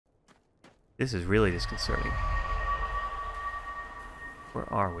This is really disconcerting.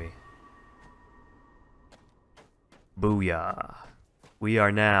 Where are we? Booyah. We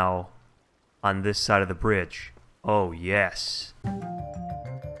are now on this side of the bridge. Oh, yes.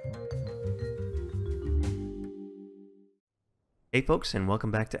 Hey folks, and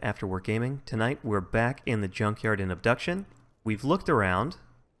welcome back to Afterwork Gaming. Tonight we're back in the junkyard in Obduction. We've looked around.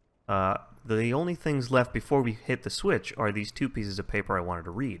 The only things left before we hit the switch are these two pieces of paper I wanted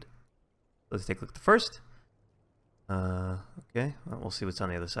to read. Let's take a look at the first. Okay, well, we'll see what's on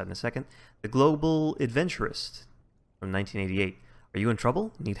the other side in a second. The Global Adventurist from 1988. Are you in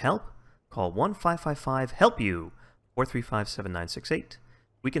trouble? Need help? Call 1-555-HELP-YOU, 435-7968.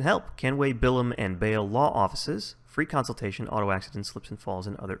 We can help. Kenway, Billein, and Bale Law Offices. Free consultation, auto accidents, slips and falls,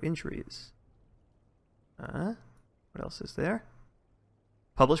 and other injuries. What else is there?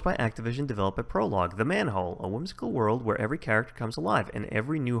 Published by Activision, developed by Prologue. The Manhole, a whimsical world where every character comes alive, and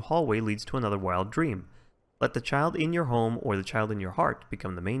every new hallway leads to another wild dream. Let the child in your home or the child in your heart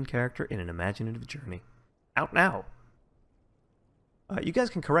become the main character in an imaginative journey. Out now! You guys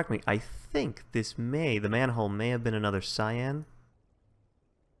can correct me. I think The Manhole may have been another Cyan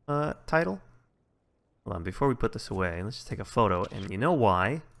title. Hold on, before we put this away, let's just take a photo, and you know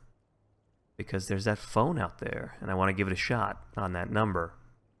why? Because there's that phone out there, and I want to give it a shot on that number.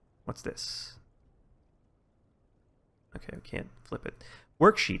 What's this? Okay, we can't flip it.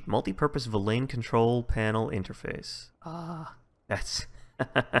 Worksheet, multi-purpose Villein control panel interface. That's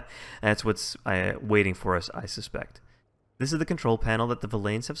that's what's waiting for us, I suspect. This is the control panel that the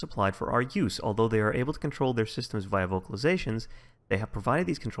Villeins have supplied for our use. Although they are able to control their systems via vocalizations, they have provided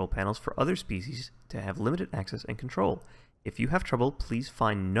these control panels for other species to have limited access and control. If you have trouble, please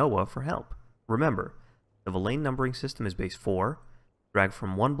find Noah for help. Remember, the Villein numbering system is base 4. Drag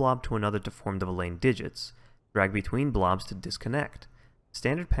from one blob to another to form the Villein digits. Drag between blobs to disconnect.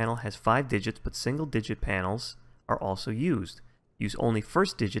 Standard panel has 5 digits, but single-digit panels are also used. Use only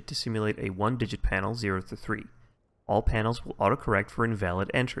first digit to simulate a 1-digit panel 0 to 3. All panels will autocorrect for invalid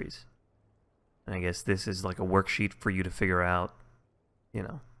entries. And I guess this is like a worksheet for you to figure out, you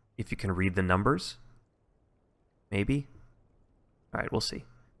know, if you can read the numbers. Maybe? Alright, we'll see.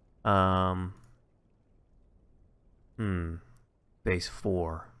 Base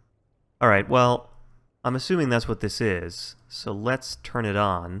 4. Alright, well, I'm assuming that's what this is. So let's turn it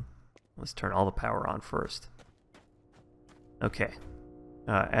on. Let's turn all the power on first. Okay.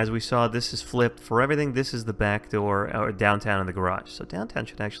 As we saw, this is flipped. For everything, this is the back door, or downtown in the garage. So downtown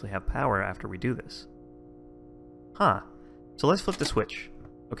should actually have power after we do this. Huh. So let's flip the switch.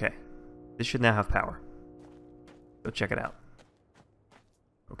 Okay. This should now have power. Go check it out.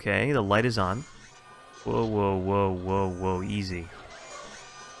 Okay, the light is on. Whoa, whoa, whoa, whoa, whoa, easy.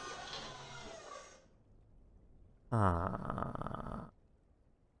 Let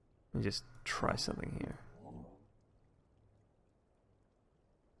me just try something here.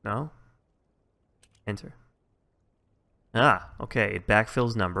 No? Enter. Okay, it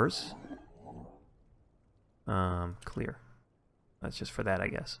backfills numbers. Clear. That's just for that, I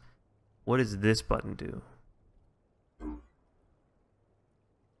guess. What does this button do?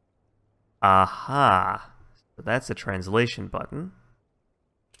 Aha! So that's a translation button.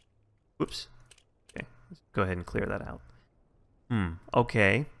 Whoops. Okay, let's go ahead and clear that out.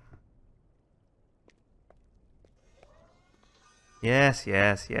 Okay. Yes,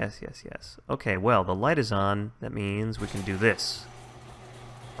 yes, yes, yes, yes. Okay, well, the light is on. That means we can do this.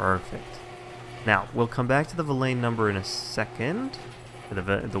 Perfect. Now, we'll come back to the Villein number in a second. The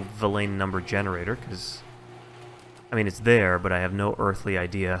Villein number generator, because, I mean, it's there, but I have no earthly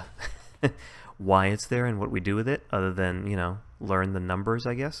idea why it's there and what we do with it, other than, you know, learn the numbers,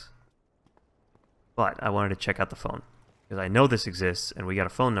 I guess. But I wanted to check out the phone, because I know this exists, and we got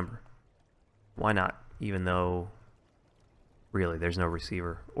a phone number. Why not? Even though, really, there's no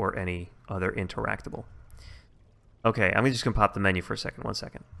receiver or any other interactable. Okay, I'm just going to pop the menu for a second. 1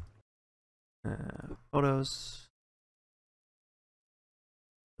 second. Photos.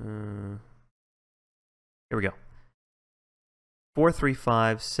 Here we go.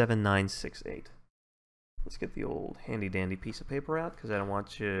 435-7968. Let's get the old handy-dandy piece of paper out, because I don't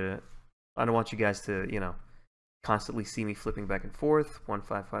want you guys to, you know, constantly see me flipping back and forth.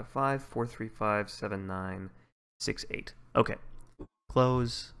 1-555-435-7968. Okay.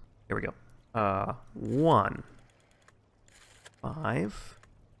 Close. Here we go. 1 5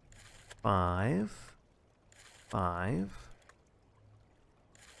 5 5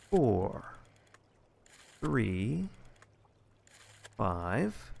 4 3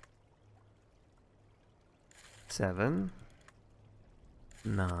 5 7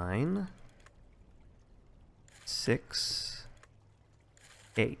 9 6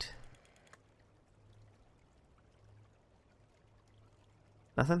 8.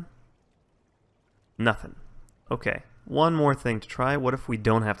 Nothing? Nothing. Okay. One more thing to try. What if we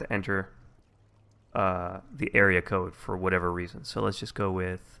don't have to enter the area code for whatever reason? So let's just go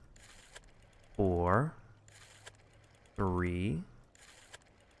with 4, 3,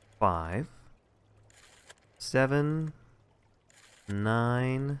 5, 7,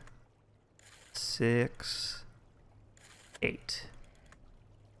 9, 6, 8.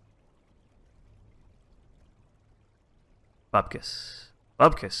 Bupkis.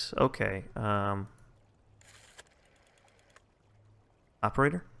 Bupkis. Okay.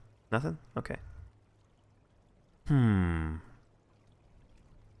 Operator? Nothing? Okay.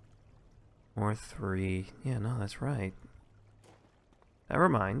 Or 3. Yeah, no, that's right. Never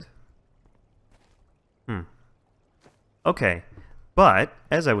mind. Okay. But,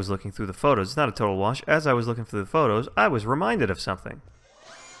 as I was looking through the photos, it's not a total wash, as I was looking through the photos, I was reminded of something.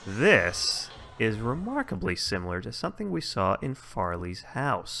 This is remarkably similar to something we saw in Farley's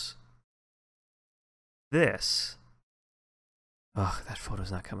house. This. Ugh, that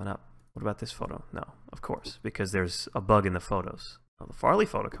photo's not coming up. What about this photo? No, of course, because there's a bug in the photos. Oh, the Farley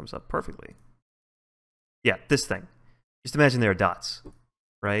photo comes up perfectly. Yeah, this thing. Just imagine there are dots,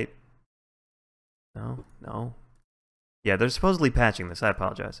 right? No, no. Yeah, they're supposedly patching this. I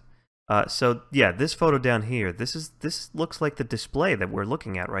apologize. So yeah, this photo down here. This looks like the display that we're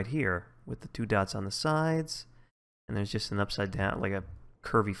looking at right here, with the 2 dots on the sides, and there's just an upside down, like a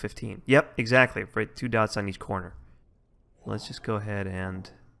curvy 15. Yep, exactly. Right, 2 dots on each corner. Let's just go ahead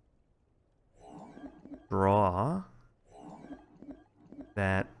and draw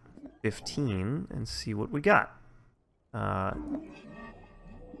that 15 and see what we got.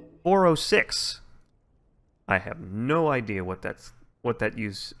 406. I have no idea what that's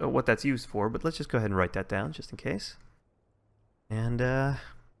used for, but let's just go ahead and write that down just in case. And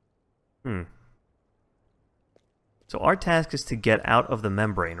So our task is to get out of the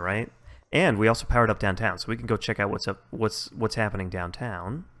membrane, right? And we also powered up downtown, so we can go check out what's happening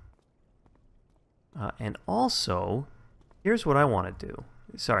downtown. And also, here's what I want to do.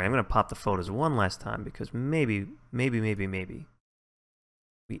 Sorry, I'm going to pop the photos one last time because maybe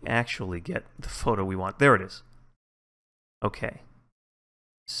we actually get the photo we want. There it is. Okay.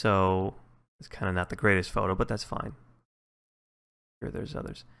 So, it's kind of not the greatest photo, but that's fine. Sure, there's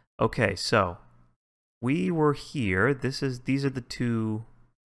others. Okay, so we were here. These are the 2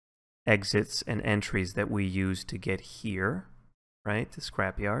 exits and entries that we used to get here, right? The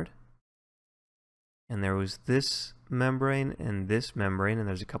scrapyard. And there was this membrane and this membrane, and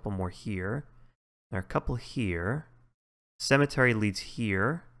there's a couple more here. There are a couple here. Cemetery leads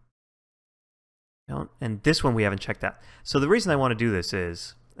here. And this one we haven't checked out. So the reason I want to do this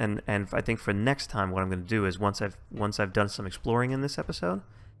is, and I think for next time what I'm going to do is once I've done some exploring in this episode,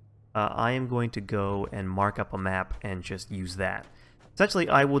 I am going to go and mark up a map and just use that. Essentially,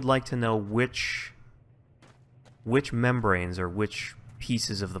 I would like to know which membranes or which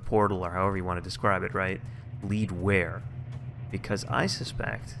pieces of the portal, or however you want to describe it, right, lead where. Because I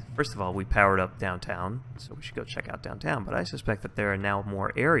suspect, first of all, we powered up downtown, so we should go check out downtown, but I suspect that there are now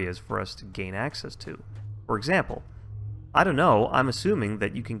more areas for us to gain access to. For example, I don't know, I'm assuming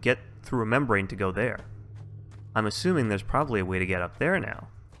that you can get through a membrane to go there. I'm assuming there's probably a way to get up there now.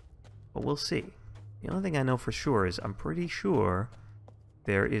 But we'll see. The only thing I know for sure is I'm pretty sure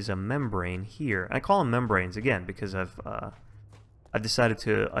there is a membrane here. I call them membranes, again, because I've decided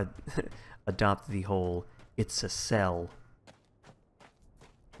to adopt the whole "it's a cell"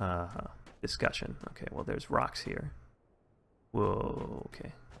 discussion. Okay, well, there's rocks here. Whoa,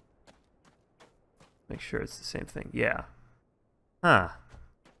 okay. Make sure it's the same thing. Yeah. Huh.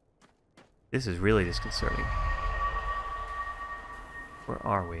 This is really disconcerting. Where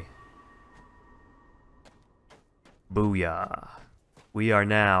are we? Booyah. We are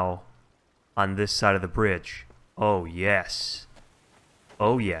now on this side of the bridge. Oh, yes.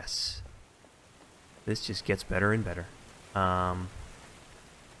 Oh, yes. This just gets better and better. Yeah,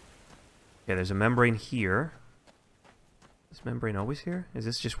 there's a membrane here. Is this membrane always here? Is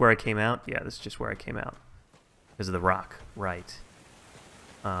this just where I came out? Yeah, this is just where I came out. Because of the rock. Right.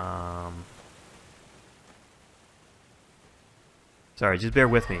 Sorry, just bear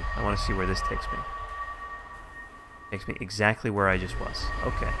with me. I want to see where this takes me. Takes me exactly where I just was.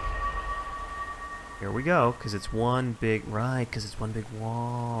 Okay. Here we go, because it's one big... Right, because it's one big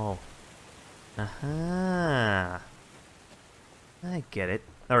wall. Aha. I get it.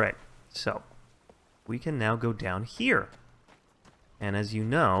 Alright, so we can now go down here. And as you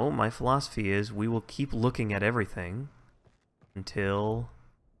know, my philosophy is we will keep looking at everything until...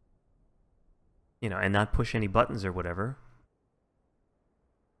 You know, and not push any buttons or whatever.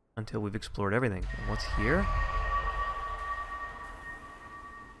 Until we've explored everything. And what's here?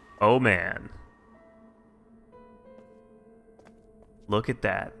 Oh, man. Look at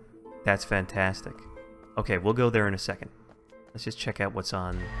that. That's fantastic. Okay, we'll go there in a second. Let's just check out what's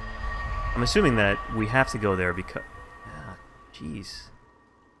on... I'm assuming that we have to go there because... Ah, jeez.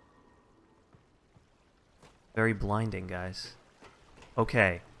 Very blinding, guys.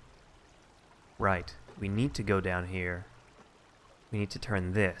 Okay. Right. We need to go down here. We need to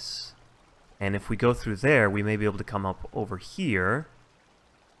turn this. And if we go through there, we may be able to come up over here.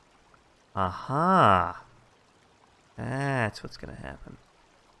 Aha! That's what's going to happen.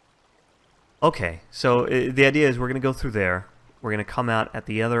 Okay, so the idea is we're going to go through there. We're going to come out at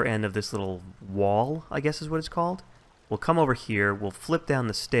the other end of this little wall, I guess is what it's called. We'll come over here, we'll flip down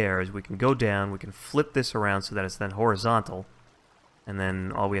the stairs, we can go down, we can flip this around so that it's then horizontal. And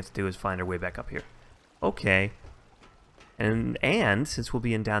then all we have to do is find our way back up here. Okay. And since we'll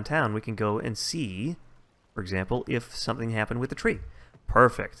be in downtown, we can go and see, for example, if something happened with the tree.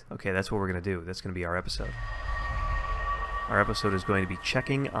 Perfect. Okay, that's what we're going to do. That's going to be our episode. Our episode is going to be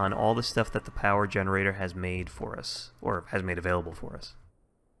checking on all the stuff that the power generator has made for us, or has made available for us.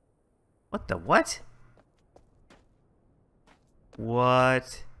 What the what?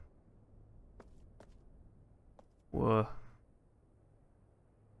 What? Whoa.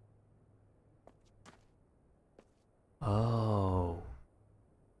 Oh.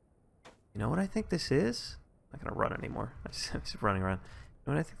 You know what I think this is? I'm not going to run anymore. I'm just running around.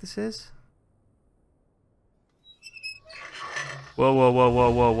 You know what I think this is? Whoa, whoa, whoa,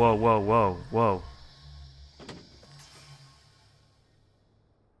 whoa, whoa, whoa, whoa, whoa, whoa.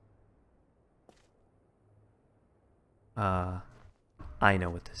 I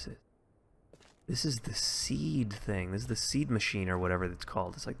know what this is. This is the seed thing. This is the seed machine or whatever it's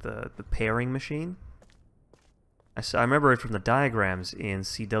called. It's like the pairing machine. I remember it from the diagrams in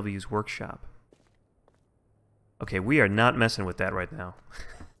CW's workshop. Okay, we are not messing with that right now.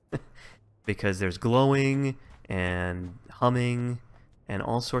 Because there's glowing and humming and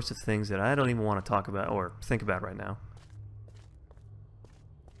all sorts of things that I don't even want to talk about or think about right now.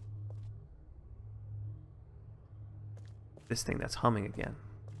 This thing that's humming again.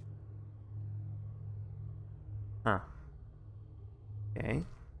 Huh. Okay.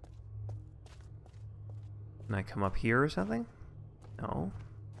 Can I come up here or something? No.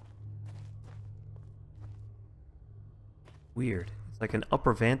 Weird. It's like an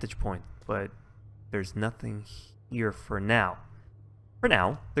upper vantage point, but there's nothing here for now. For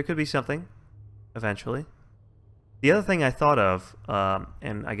now, there could be something eventually. The other thing I thought of,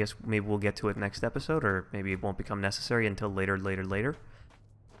 and I guess maybe we'll get to it next episode, or maybe it won't become necessary until later.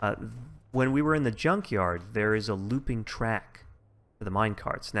 When we were in the junkyard, there is a looping track for the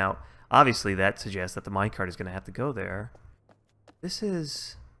minecarts. Now, obviously that suggests that the minecart is going to have to go there. This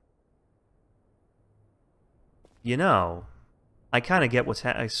is... You know, I kind of get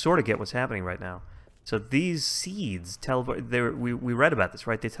I sort of get what's happening right now. So these seeds teleport. We read about this,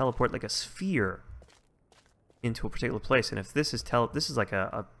 right? They teleport like a sphere into a particular place, and if this is this is like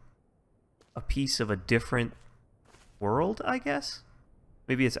a piece of a different world, I guess.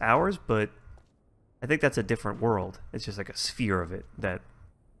 Maybe it's ours, but I think that's a different world. It's just like a sphere of it that,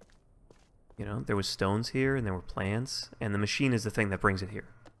 you know, there was stones here and there were plants, and the machine is the thing that brings it here.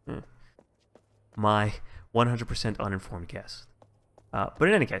 My 100% uninformed guess. But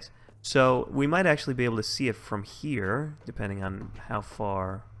in any case, so we might actually be able to see it from here, depending on how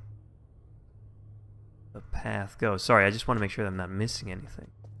far the path goes. Sorry, I just want to make sure that I'm not missing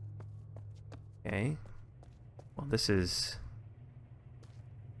anything. Okay. Well, this is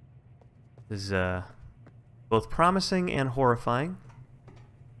both promising and horrifying.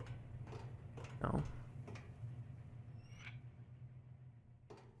 No.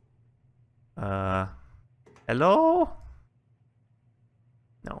 Hello?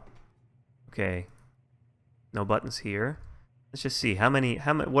 No. Okay. No buttons here. Let's just see. How many,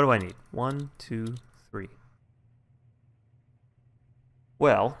 what do I need? 1, 2, 3.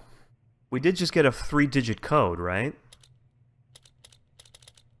 Well, we did just get a 3-digit code, right?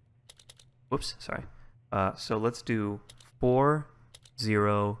 Whoops, sorry. So let's do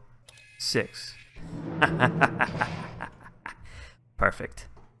 406. Perfect.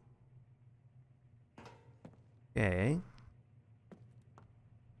 Okay.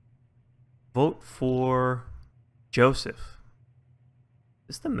 Vote for Joseph. Is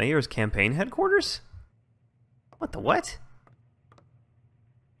this the mayor's campaign headquarters? What the what?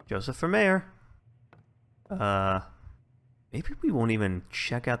 Joseph for mayor. Maybe we won't even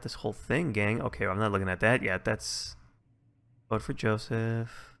check out this whole thing, gang. Okay, I'm not looking at that yet. That's... Vote for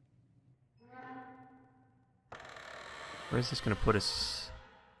Joseph. Where is this going to put us?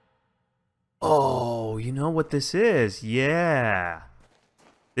 Oh, you know what this is? Yeah.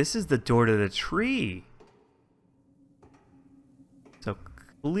 This is the door to the tree. So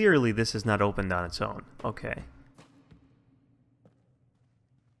clearly this is not opened on its own. Okay.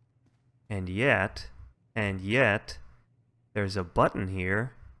 And yet, there's a button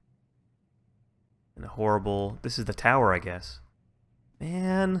here. And a horrible... This is the tower, I guess.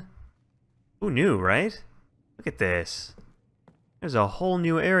 Man. Who knew, right? Look at this. There's a whole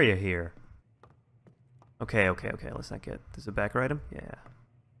new area here. Okay. Let's not get... This is a backer item? Yeah.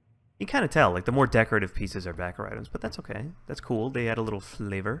 You can kind of tell. Like, the more decorative pieces are backer items. But that's okay. That's cool. They add a little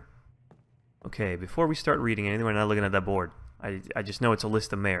flavor. Okay, before we start reading anything, we're not looking at that board. I just know it's a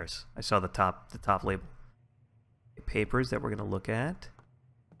list of mayors. I saw the top label. Papers that we're going to look at.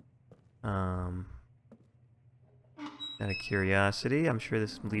 Out of curiosity, I'm sure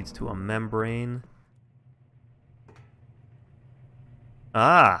this leads to a membrane.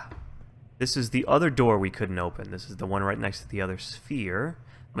 Ah! This is the other door we couldn't open. This is the one right next to the other sphere.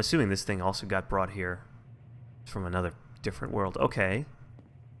 I'm assuming this thing also got brought here from another different world. Okay.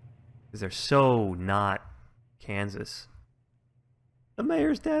 Because they're so not Kansas. The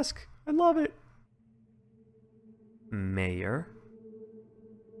mayor's desk. I love it. Mayor.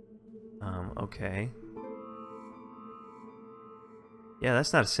 Okay. Yeah,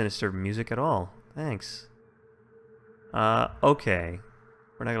 that's not sinister music at all. Thanks. Okay.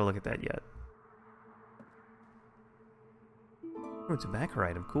 We're not gonna look at that yet. Oh, it's a backer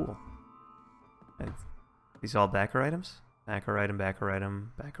item. Cool. These all backer items? Backer item, backer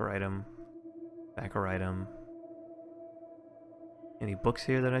item, backer item, backer item. Any books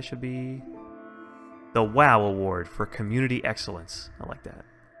here that I should be... The WoW Award for Community Excellence. I like that.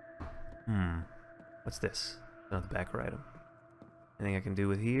 What's this? Another backer item. Anything I can do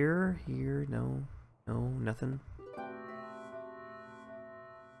with here? Here? No. No, nothing.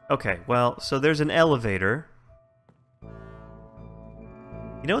 Okay, well, so there's an elevator.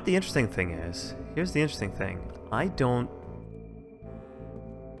 You know what the interesting thing is? Here's the interesting thing. I don't...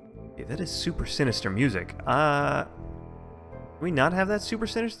 Yeah, that is super sinister music. Can we not have that super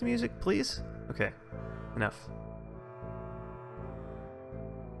sinister music, please? Okay, enough.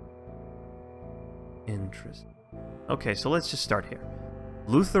 Interesting. Okay, so let's just start here.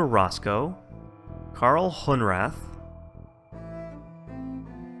 Luther Roscoe, Karl Hunrath.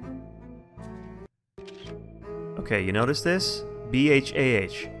 Okay, you notice this?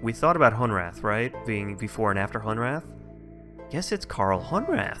 B-H-A-H. We thought about Hunrath, right? Being before and after Hunrath. Guess it's Karl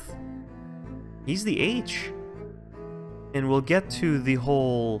Hunrath. He's the H. And we'll get to the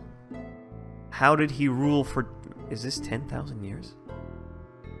whole... How did he rule for... Is this 10,000 years?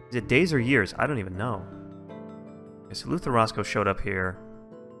 Is it days or years? I don't even know. Okay, so Luther Roscoe showed up here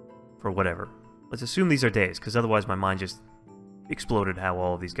for whatever. Let's assume these are days, because otherwise my mind just exploded how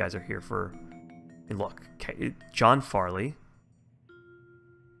all of these guys are here for... And look, John Farley.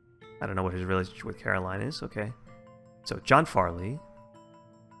 I don't know what his relationship with Caroline is. Okay. So, John Farley,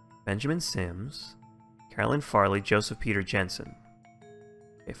 Benjamin Sims, Carolyn Farley, Joseph Peter Jensen.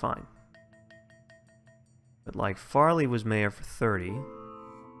 Okay, fine. But, like, Farley was mayor for 30.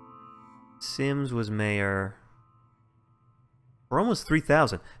 Sims was mayor for almost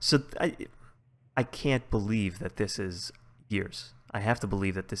 3,000. So, I can't believe that this is years. I have to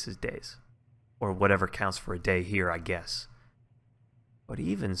believe that this is days. Or whatever counts for a day here, I guess. But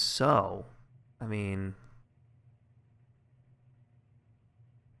even so, I mean...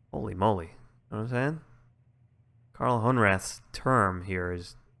 Holy moly. You know what I'm saying? Karl Hunrath's term here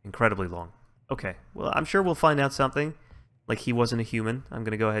is incredibly long. Okay, well, I'm sure we'll find out something. Like he wasn't a human. I'm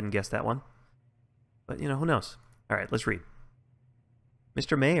going to go ahead and guess that one. But, you know, who knows? Alright, let's read.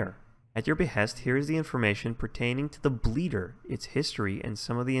 Mr. Mayor, at your behest, here is the information pertaining to the Bleeder, its history, and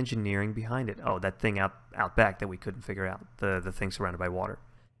some of the engineering behind it. Oh, that thing out back that we couldn't figure out. The thing surrounded by water.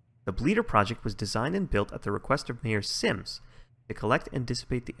 The Bleeder project was designed and built at the request of Mayor Sims to collect and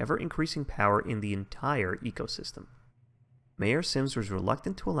dissipate the ever-increasing power in the entire ecosystem. Mayor Sims was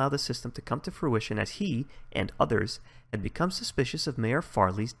reluctant to allow the system to come to fruition as he, and others, had become suspicious of Mayor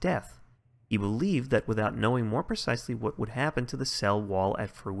Farley's death. He believed that without knowing more precisely what would happen to the cell wall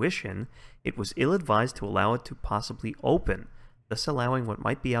at fruition, it was ill-advised to allow it to possibly open, thus allowing what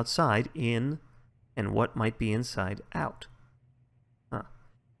might be outside in and what might be inside out.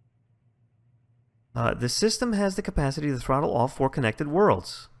 The system has the capacity to throttle all 4 connected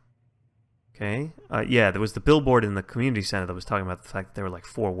worlds. Okay. Yeah, there was the billboard in the community center that was talking about the fact that there were like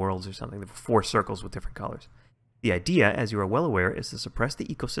 4 worlds or something. There were 4 circles with different colors. The idea, as you are well aware, is to suppress the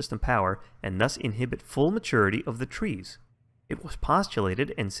ecosystem power and thus inhibit full maturity of the trees. It was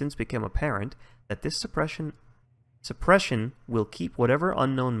postulated, and since become apparent, that this suppression will keep whatever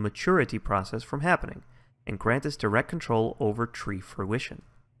unknown maturity process from happening, and grant us direct control over tree fruition.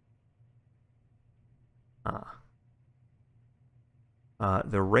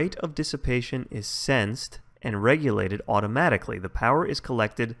 The rate of dissipation is sensed and regulated automatically. The power is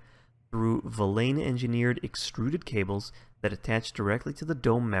collected through Villein-engineered extruded cables that attach directly to the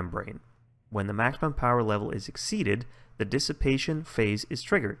dome membrane. When the maximum power level is exceeded, the dissipation phase is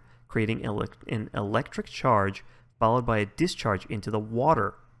triggered, creating an electric charge followed by a discharge into the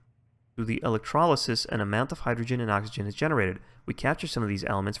water. Through the electrolysis, an amount of hydrogen and oxygen is generated. We capture some of these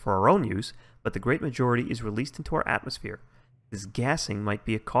elements for our own use, but the great majority is released into our atmosphere. This gassing might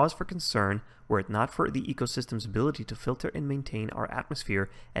be a cause for concern were it not for the ecosystem's ability to filter and maintain our atmosphere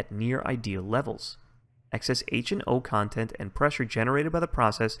at near ideal levels. Excess H and O content and pressure generated by the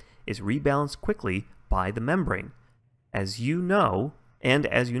process is rebalanced quickly by the membrane. As you know,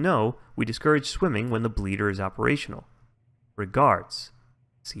 we discourage swimming when the bleeder is operational. Regards,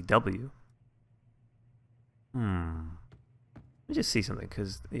 CW. Let me just see something,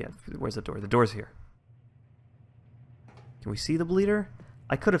 because, yeah, where's the door? The door's here. Can we see the bleeder?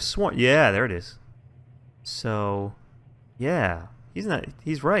 I could have sworn... Yeah, there it is. So, yeah.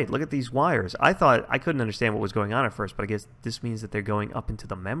 He's right. Look at these wires. I thought... I couldn't understand what was going on at first, but I guess this means that they're going up into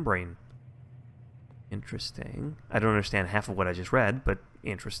the membrane. Interesting. I don't understand half of what I just read, but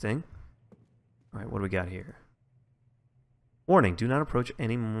interesting. Alright, what do we got here? Warning, do not approach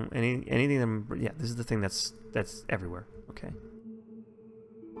anything that... Yeah, this is the thing that's everywhere. Okay.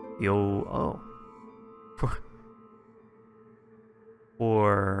 Oh.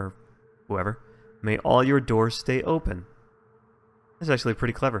 For whoever, may all your doors stay open. That's actually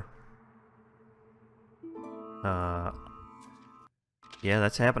pretty clever. Yeah,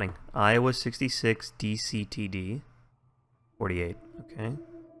 that's happening. Iowa 66 DCTD 48. Okay.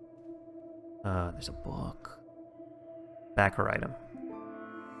 There's a book. Backer item.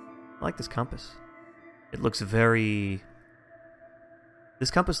 I like this compass. It looks very... This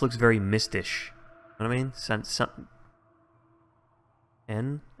compass looks very Mystish. You know what I mean?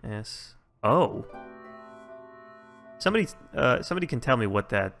 NS... Oh! Somebody can tell me what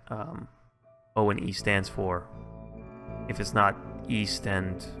that O and E stands for. If it's not East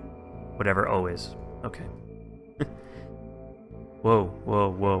and whatever O is. Okay. Whoa, whoa,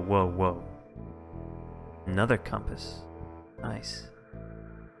 whoa, whoa, whoa. Another compass. Nice.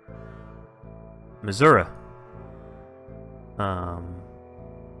 Missouri.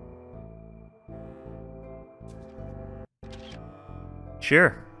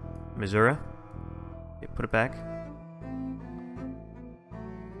 Sure. Missouri. Okay, put it back.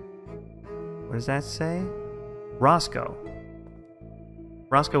 What does that say? Roscoe.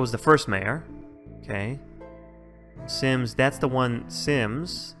 Roscoe was the first mayor. Okay. Sims, that's the one.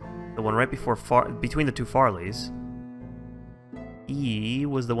 Sims, the one right before between the two Farleys. E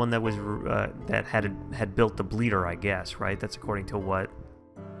was the one that was that had built the bleeder, I guess, right? That's according to what.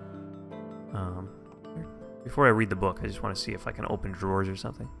 Before I read the book, I just want to see if I can open drawers or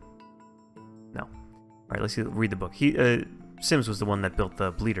something. No. All right, let's read the book. Sims was the one that built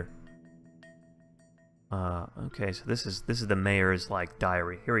the bleeder. Okay, so this is the mayor's like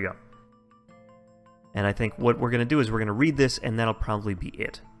diary. Here we go. And I think what we're gonna do is we're gonna read this, and that'll probably be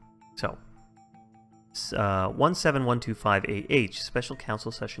it. So, 17125AH, Special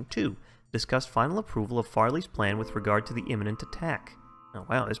Council Session 2, discussed final approval of Farley's plan with regard to the imminent attack. Oh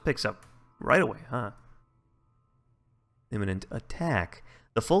wow, this picks up right away, huh? Imminent attack.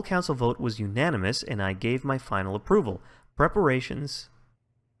 The full council vote was unanimous, and I gave my final approval. Preparations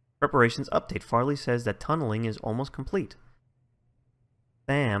update. Farley says that tunneling is almost complete.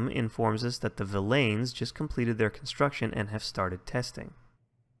 Sam informs us that the Villeins just completed their construction and have started testing.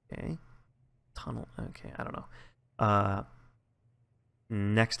 Okay. Tunnel. Okay, I don't know.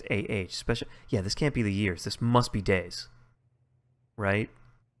 Next AH. Special. Yeah, this can't be the years. This must be days. Right?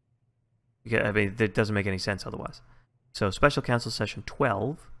 Yeah, I mean, that doesn't make any sense otherwise. So, Special Council Session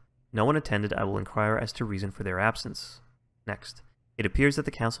 12. No one attended. I will inquire as to reason for their absence. Next. It appears that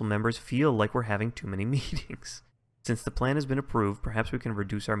the council members feel like we're having too many meetings. Since the plan has been approved, perhaps we can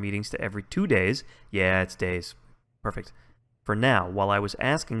reduce our meetings to every 2 days. Yeah, it's days. Perfect. For now, while I was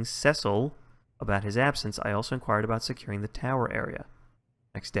asking Cecil about his absence, I also inquired about securing the tower area.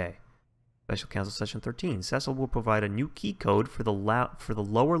 Next day. Special Council Session 13. Cecil will provide a new key code for the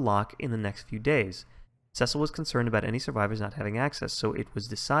lower lock in the next few days. Cecil was concerned about any survivors not having access, so it was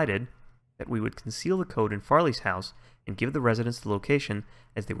decided that we would conceal the code in Farley's house and give the residents the location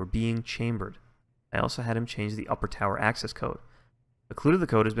as they were being chambered. I also had him change the upper tower access code. The clue to the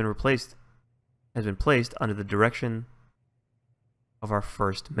code has been placed under the direction of our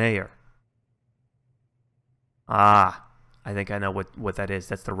first mayor. Ah, I think I know what that is.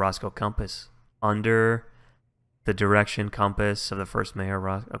 That's the Roscoe compass. Under the direction compass of the first mayor.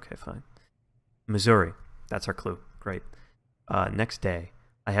 Okay, fine. Missouri. That's our clue. Great. Next day.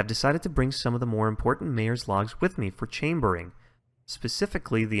 I have decided to bring some of the more important mayor's logs with me for chambering.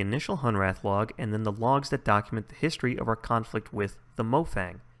 Specifically, the initial Hunrath log, and then the logs that document the history of our conflict with the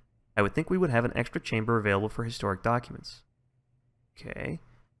Mofang. I would think we would have an extra chamber available for historic documents. Okay.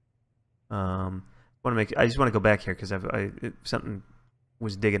 I just want to go back here because something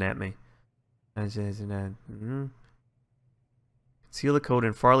was digging at me. Conceal the code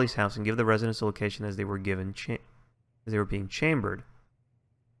in Farley's house and give the residents a location as they were given as they were being chambered.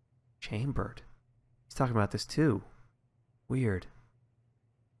 Chambered. He's talking about this too. Weird.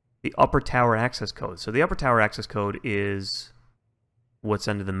 The upper tower access code. So the upper tower access code is what's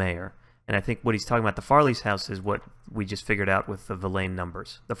under the mayor. And I think what he's talking about, the Farley's house, is what we just figured out with the Villein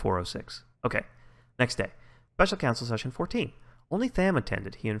numbers, the 406. Okay. Next day. Special Council Session 14. Only Tham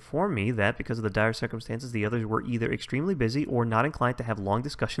attended. He informed me that because of the dire circumstances, the others were either extremely busy or not inclined to have long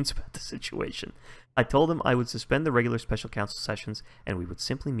discussions about the situation. I told him I would suspend the regular Special Council sessions and we would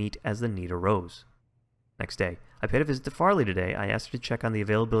simply meet as the need arose. Next day. I paid a visit to Farley today. I asked her to check on the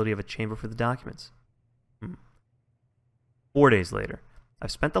availability of a chamber for the documents. 4 days later.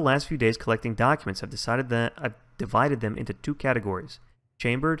 I've spent the last few days collecting documents. I've divided them into 2 categories,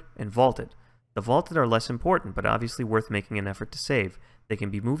 chambered and vaulted. The vaulted are less important, but obviously worth making an effort to save. They can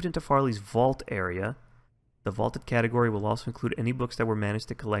be moved into Farley's vault area. The vaulted category will also include any books that were managed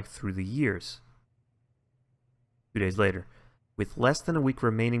to collect through the years. 2 days later. With less than a week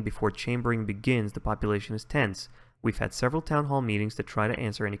remaining before chambering begins, the population is tense. We've had several town hall meetings to try to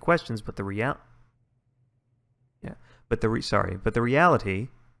answer any questions, but the realities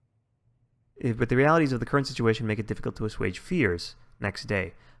of the current situation make it difficult to assuage fears. Next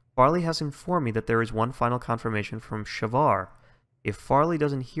day. Farley has informed me that there is one final confirmation from Shavar. If Farley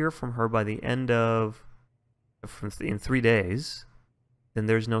doesn't hear from her by the end of... in 3 days, then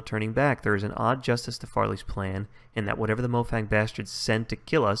there's no turning back. There is an odd justice to Farley's plan, and that whatever the Mofang bastards send to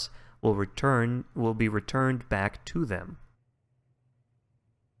kill us will be returned back to them.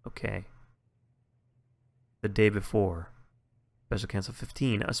 Okay. The day before. Special Council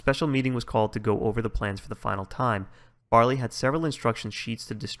 15. A special meeting was called to go over the plans for the final time. Farley had several instruction sheets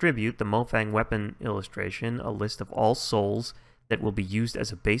to distribute, the Mofang weapon illustration, a list of all souls that will be used as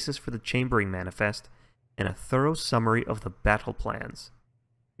a basis for the chambering manifest, and a thorough summary of the battle plans.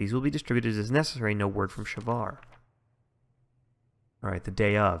 These will be distributed as necessary, no word from Shavar. Alright, the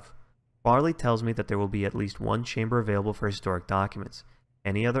day of. Farley tells me that there will be at least 1 chamber available for historic documents.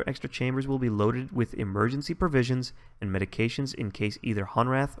 Any other extra chambers will be loaded with emergency provisions and medications in case either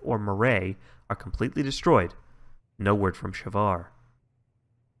Hunrath or Murray are completely destroyed. No word from Shavar.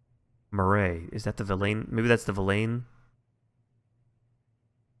 Murray. Is that the Villein? Maybe that's the Villein?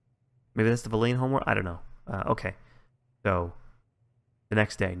 Maybe that's the Villein homework? I don't know. Okay. So, the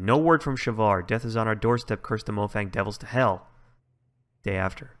next day. No word from Shavar. Death is on our doorstep. Curse the Mofang devils to hell. Day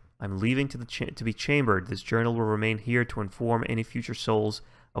after. I'm leaving to be chambered. This journal will remain here to inform any future souls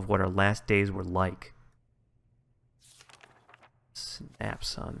of what our last days were like. Snap,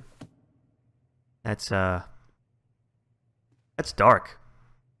 son. That's dark.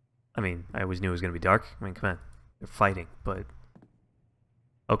 I mean, I always knew it was going to be dark. I mean, come on. They're fighting, but...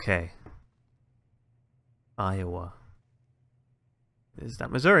 Okay. Iowa. Is that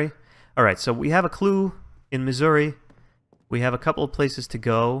Missouri? Alright, so we have a clue in Missouri. We have a couple of places to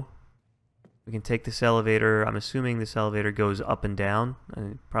go. We can take this elevator. I'm assuming this elevator goes up and down.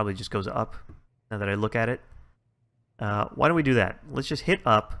 It probably just goes up, now that I look at it. Why don't we do that? Let's just hit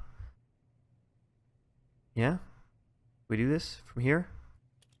up. Yeah? We do this from here?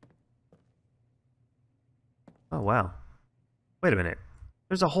 Oh, wow. Wait a minute.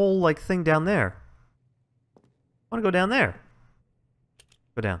 There's a whole, like, thing down there. I want to go down there.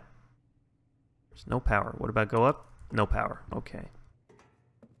 Go down. There's no power. What about go up? No power. Okay.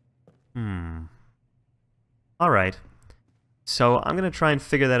 Alright. So, I'm going to try and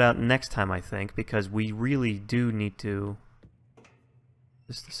figure that out next time, I think, because we really do need to...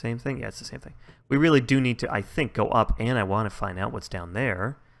 Is this the same thing? Yeah, it's the same thing. We really do need to, I think, go up, and I want to find out what's down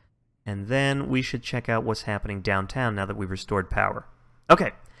there. And then we should check out what's happening downtown now that we've restored power.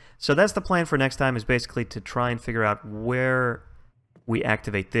 Okay, so that's the plan for next time, is basically to try and figure out where we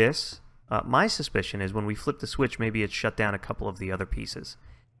activate this. My suspicion is when we flip the switch, maybe it's shut down a couple of the other pieces.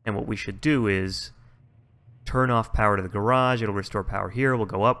 And what we should do is turn off power to the garage. It'll restore power here. We'll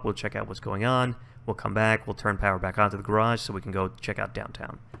go up. We'll check out what's going on. We'll come back. We'll turn power back onto the garage so we can go check out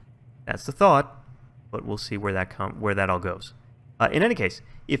downtown. That's the thought, but we'll see where that all goes. In any case,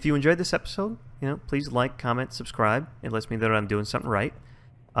 if you enjoyed this episode, please like, comment, subscribe. It lets me know that I'm doing something right.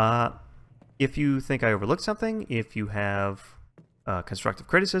 If you think I overlooked something, if you have constructive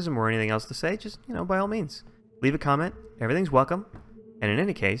criticism or anything else to say, just, by all means, leave a comment. Everything's welcome. And in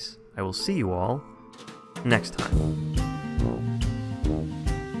any case, I will see you all next time.